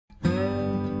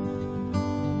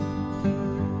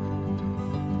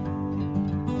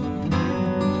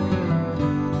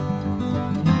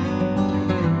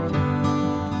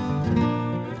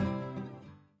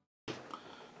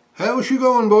How's she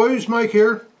going, boys? Mike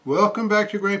here. Welcome back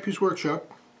to Grampy's Workshop.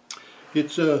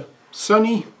 It's a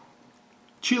sunny,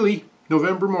 chilly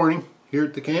November morning here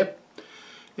at the camp.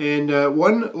 And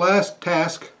one last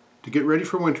task to get ready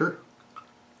for winter.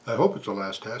 I hope it's the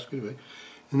last task anyway.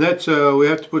 And that's we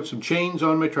have to put some chains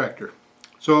on my tractor.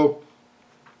 So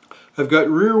I've got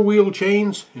rear wheel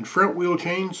chains and front wheel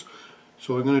chains.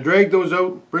 So I'm going to drag those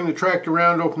out, bring the tractor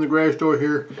around, open the garage door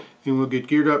here, and we'll get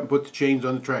geared up and put the chains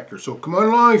on the tractor. So come on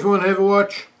along if you want to have a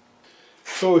watch.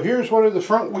 So here's one of the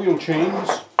front wheel chains.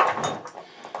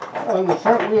 On the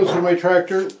front wheels of my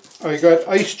tractor, I got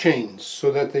ice chains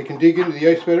so that they can dig into the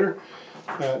ice better.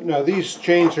 Now these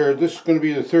chains this is going to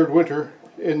be the third winter,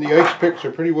 and the ice picks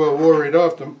are pretty well wore right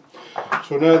off them.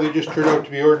 So now they just turn out to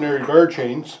be ordinary bar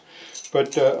chains.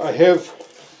 But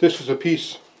this is a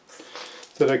piece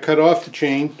that I cut off the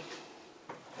chain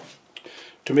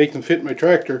to make them fit my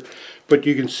tractor, but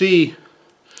you can see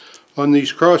on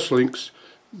these cross links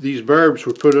these barbs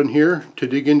were put on here to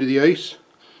dig into the ice,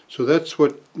 so that's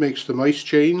what makes them ice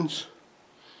chains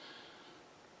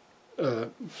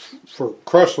for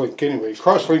crosslink anyway,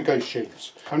 crosslink ice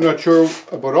chains. I'm not sure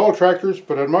about all tractors,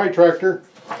 but on my tractor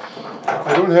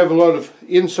I don't have a lot of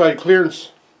inside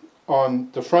clearance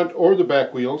on the front or the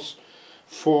back wheels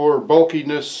for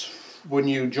bulkiness when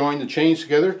you join the chains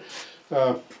together,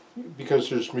 because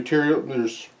there's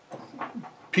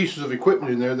pieces of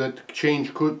equipment in there that chains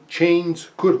could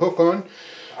hook on.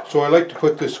 So I like to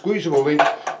put this squeezable link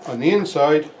on the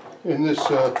inside and this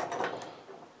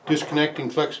disconnecting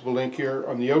flexible link here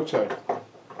on the outside.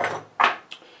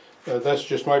 That's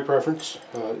just my preference.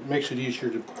 It makes it easier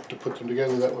to put them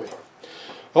together that way.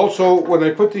 Also, when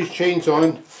I put these chains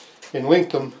on and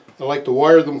link them, I like to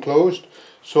wire them closed.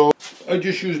 So I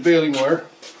just use baling wire.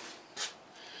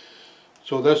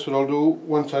 So that's what I'll do.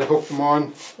 Once I hook them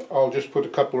on, I'll just put a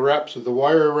couple of wraps of the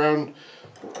wire around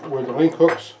where the link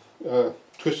hooks,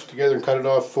 twist it together and cut it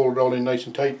off, fold it all in nice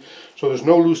and tight so there's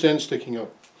no loose ends sticking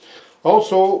out.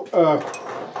 Also,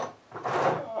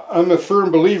 I'm a firm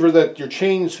believer that your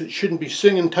chains shouldn't be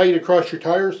singing tight across your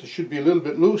tires. They should be a little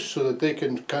bit loose so that they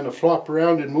can kind of flop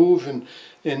around and move and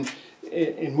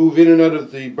move in and out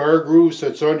of the bar grooves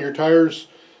that's on your tires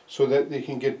so that they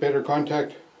can get better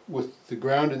contact with the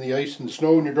ground and the ice and the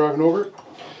snow when you're driving over it.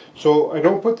 So I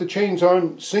don't put the chains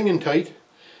on singing tight,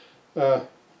 but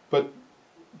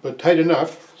tight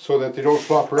enough so that they don't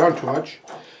flop around too much.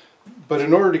 But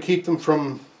in order to keep them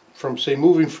from say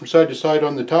moving from side to side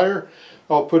on the tire,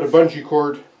 I'll put a bungee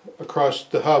cord across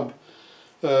the hub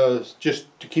just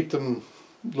to keep them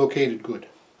located good.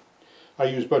 I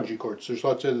use bungee cords. There's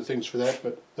lots of other things for that,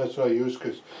 but that's what I use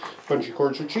because bungee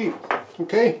cords are cheap.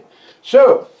 Okay,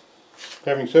 so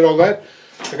having said all that,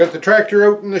 I got the tractor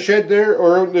out in the shed there,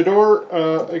 or out in the door.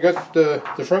 I got the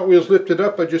front wheels lifted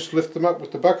up. I just lift them up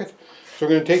with the bucket. So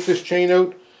I'm going to take this chain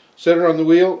out, set it on the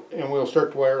wheel, and we'll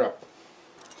start to wire up.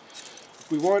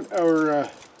 We want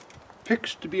our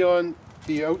picks to be on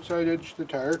the outside edge of the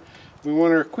tire. We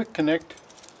want our quick connect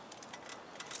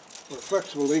or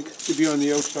flexible link to be on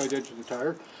the outside edge of the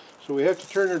tire. So we have to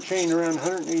turn our chain around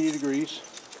 180 degrees,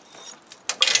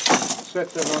 set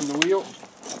that on the wheel.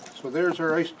 So there's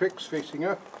our ice picks facing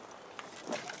up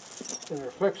and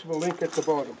our flexible link at the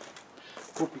bottom.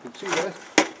 Hope you can see that.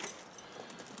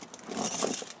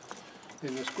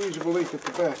 And the squeezable link at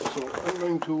the back. So I'm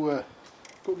going to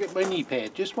go get my knee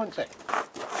pad. Just one sec.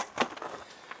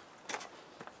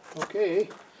 Okay,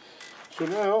 so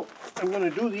now I'm going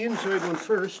to do the inside one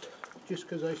first, just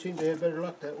because I seem to have better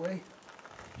luck that way.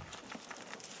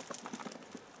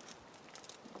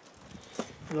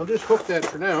 And I'll just hook that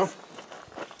for now.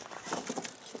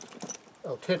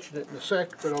 I'll tension it in a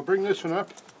sec, but I'll bring this one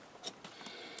up.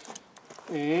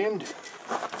 And I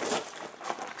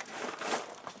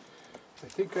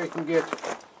think I can get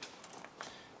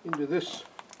into this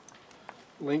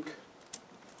link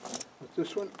with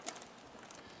this one.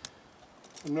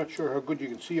 I'm not sure how good you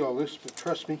can see all this, but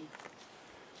trust me,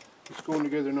 it's going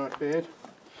together not bad.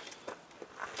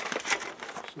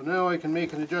 So now I can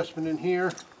make an adjustment in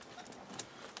here.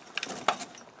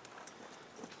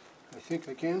 I think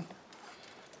I can.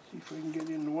 See if we can get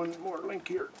in one more link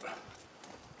here.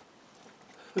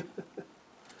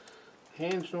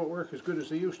 Hands don't work as good as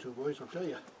they used to, boys, I'll tell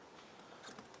you.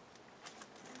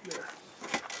 There.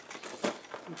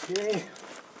 Okay.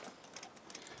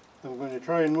 I'm going to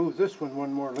try and move this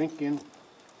one more link in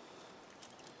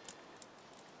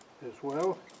as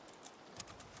well.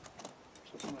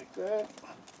 Something like that.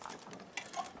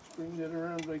 Bring that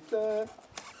around like that.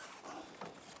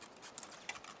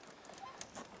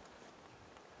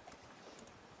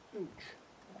 Ouch.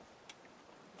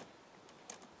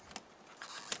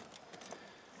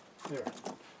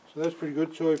 So that's pretty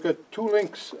good. So I've got 2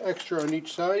 links extra on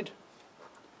each side.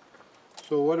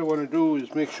 So what I want to do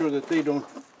is make sure that they don't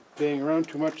bang around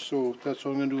too much, so that's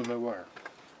what I'm going to do with my wire.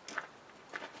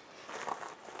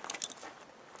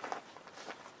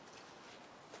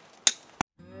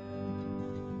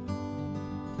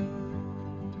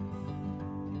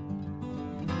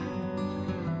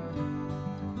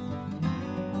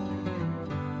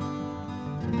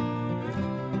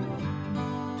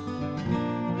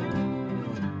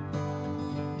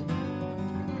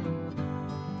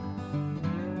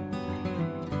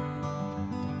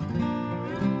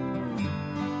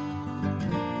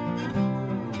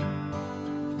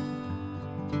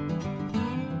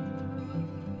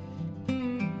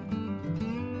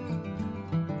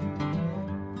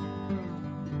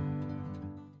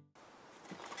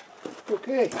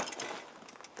 Okay,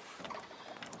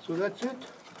 so that's it.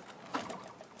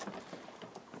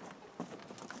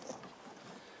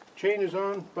 Chain is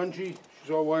on, bungee,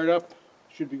 she's all wired up,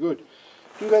 should be good.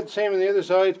 Do that the same on the other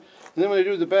side, and then when I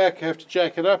do the back I have to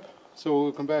jack it up, so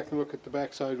we'll come back and look at the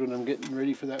back side when I'm getting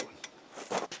ready for that one.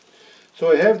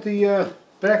 So I have the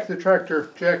back of the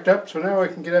tractor jacked up, so now I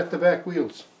can get at the back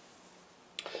wheels.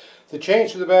 The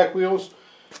change to the back wheels,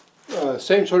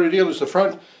 same sort of deal as the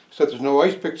front, except there's no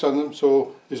ice picks on them,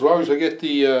 so as long as I get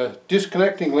the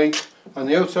disconnecting link on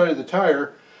the outside of the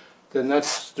tire, then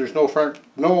there's no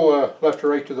left or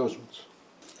right to those ones.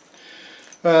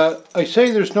 I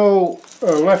say there's no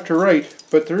left or right,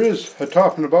 but there is a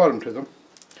top and a bottom to them.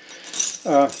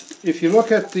 If you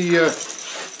look at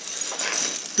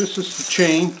this is the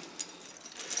chain,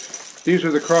 these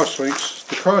are the cross links.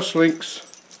 The cross links,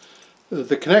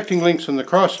 the connecting links and the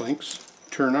cross links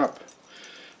turn up.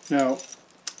 Now,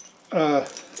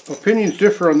 opinions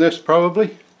differ on this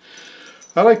probably.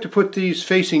 I like to put these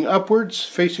facing upwards,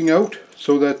 facing out,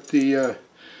 so that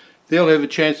they'll have a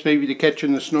chance maybe to catch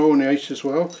in the snow and the ice as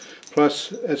well.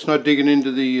 Plus, it's not digging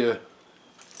into the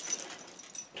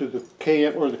to the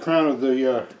KM or the crown of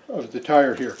the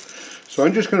tire here. So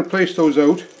I'm just going to place those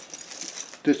out.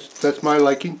 That's my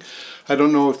liking. I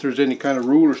don't know if there's any kind of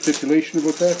rule or stipulation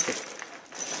about that, but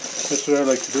that's what I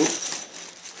like to do.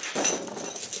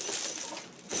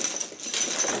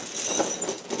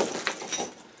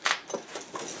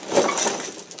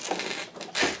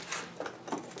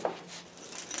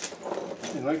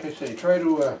 And like I say, try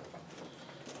to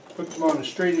put them on as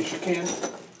straight as you can.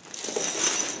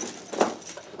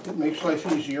 It makes life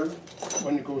easier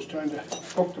when it goes time to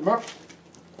hook them up.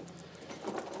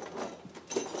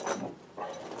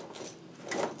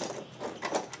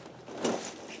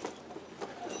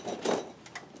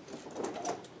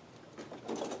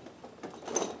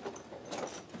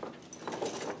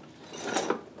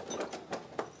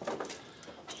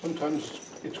 Sometimes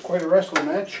it's quite a wrestling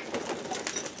match.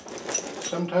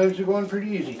 Sometimes they're going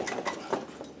pretty easy.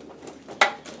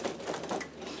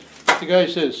 Like the guy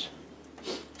says,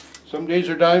 some days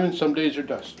are diamonds, some days are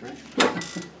dust, right?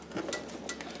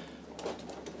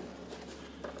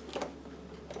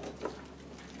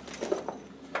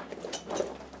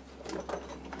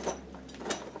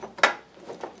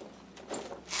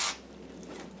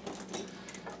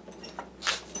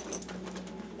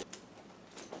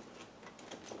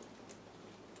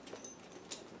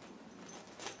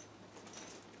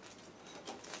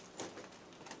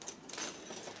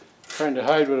 Trying to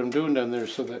hide what I'm doing down there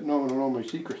so that no one will know my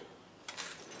secret.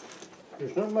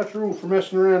 There's not much room for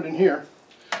messing around in here.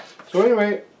 So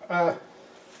anyway, I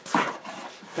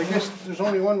guess there's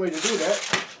only one way to do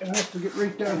that, and that's to get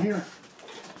right down here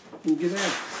and get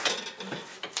in.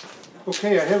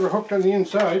 Okay, I have her hooked on the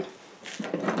inside.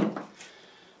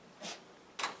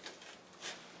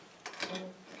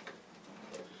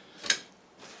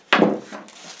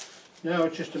 Now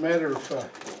it's just a matter of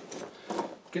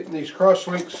getting these cross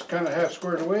links kind of half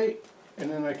squared away,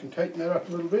 and then I can tighten that up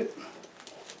a little bit.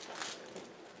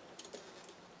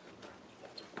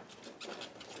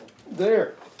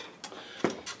 There.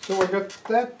 So I got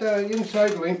that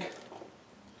inside link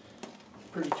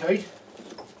pretty tight.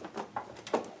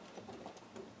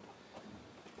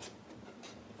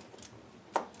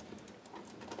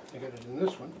 I got it in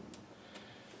this one.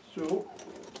 So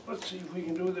let's see if we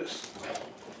can do this.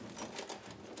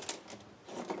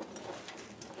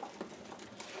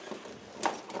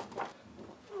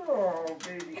 Oh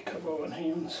baby, come on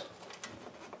hands.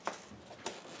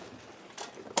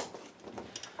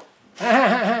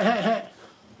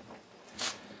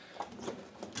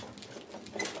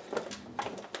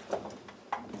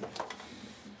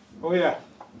 Oh yeah.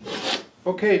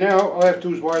 Okay, now all I have to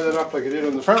do is wire that up like I did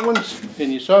on the front ones,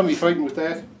 and you saw me fighting with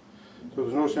that, so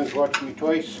there's no sense watching me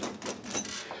twice.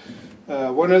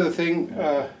 One other thing,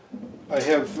 I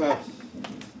have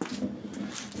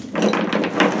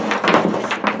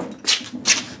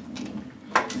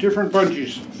different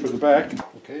bungees for the back.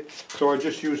 Okay, so I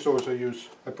just use those.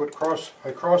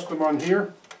 I cross them on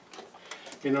here,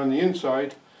 and on the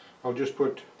inside I'll just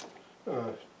put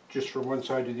just from one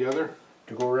side to the other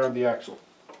to go around the axle.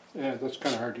 Yeah, that's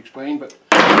kind of hard to explain, but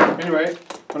anyway,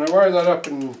 when I wire that up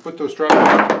and put those straps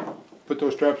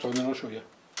on, then I'll show you.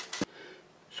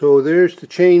 So there's the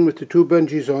chain with the two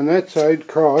bungees on that side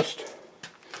crossed,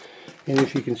 and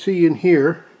if you can see in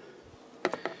here,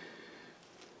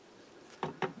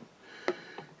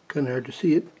 kind of hard to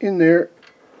see it, in there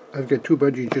I've got two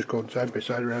bungees just going side by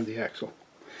side around the axle.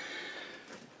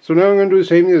 So now I'm going to do the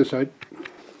same on the other side.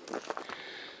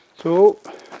 So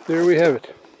there we have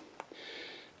it.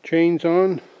 Chains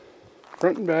on,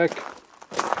 front and back.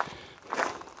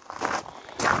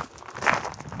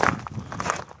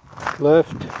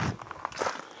 Left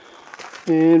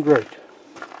and right.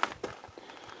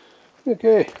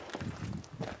 Okay,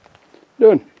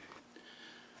 done.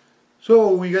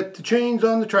 So we got the chains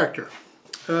on the tractor.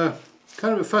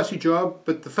 Kind of a fussy job,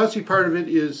 but the fussy part of it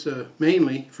is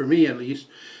mainly, for me at least,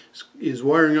 is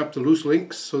wiring up the loose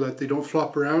links so that they don't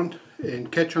flop around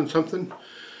and catch on something,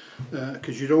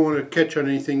 because you don't want to catch on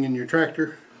anything in your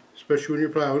tractor, especially when you're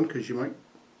plowing, because you might,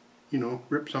 you know,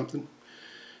 rip something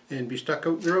and be stuck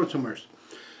out in the road somewhere.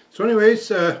 So anyways,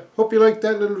 hope you liked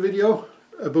that little video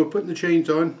about putting the chains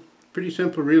on. Pretty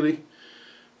simple really.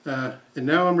 And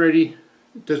now I'm ready.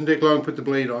 It doesn't take long to put the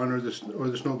blade on or the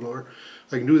snowblower.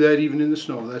 I can do that even in the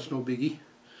snow, that's no biggie.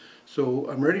 So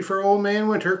I'm ready for old man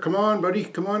winter. Come on buddy,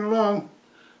 come on along.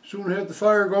 Soon have the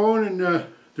fire going, and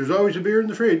there's always a beer in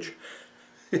the fridge.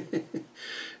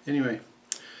 Anyway,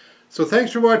 so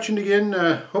thanks for watching again.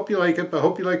 Hope you like it. I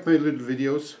hope you like my little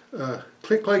videos.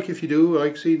 Click like if you do. I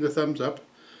like seeing the thumbs up.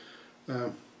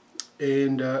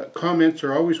 And comments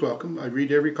are always welcome. I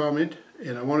read every comment,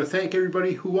 and I want to thank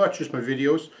everybody who watches my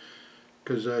videos,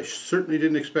 because I certainly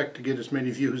didn't expect to get as many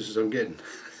views as I'm getting.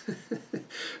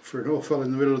 For an old fella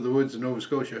in the middle of the woods in Nova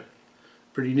Scotia.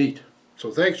 Pretty neat.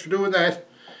 So thanks for doing that.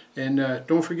 And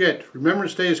don't forget,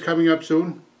 Remembrance Day is coming up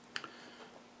soon.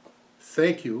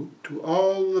 Thank you to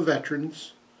all the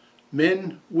veterans,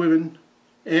 men, women,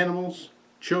 animals,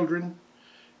 children,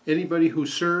 anybody who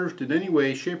served in any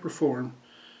way, shape or form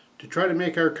to try to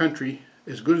make our country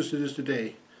as good as it is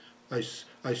today.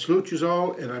 I salute you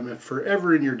all, and I'm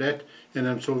forever in your debt, and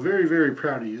I'm so very, very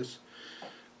proud of you.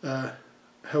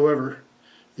 However,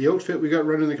 the outfit we got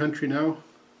running the country now,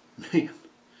 man,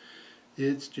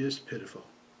 it's just pitiful.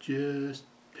 Just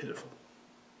pitiful.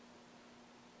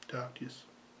 Talk to you.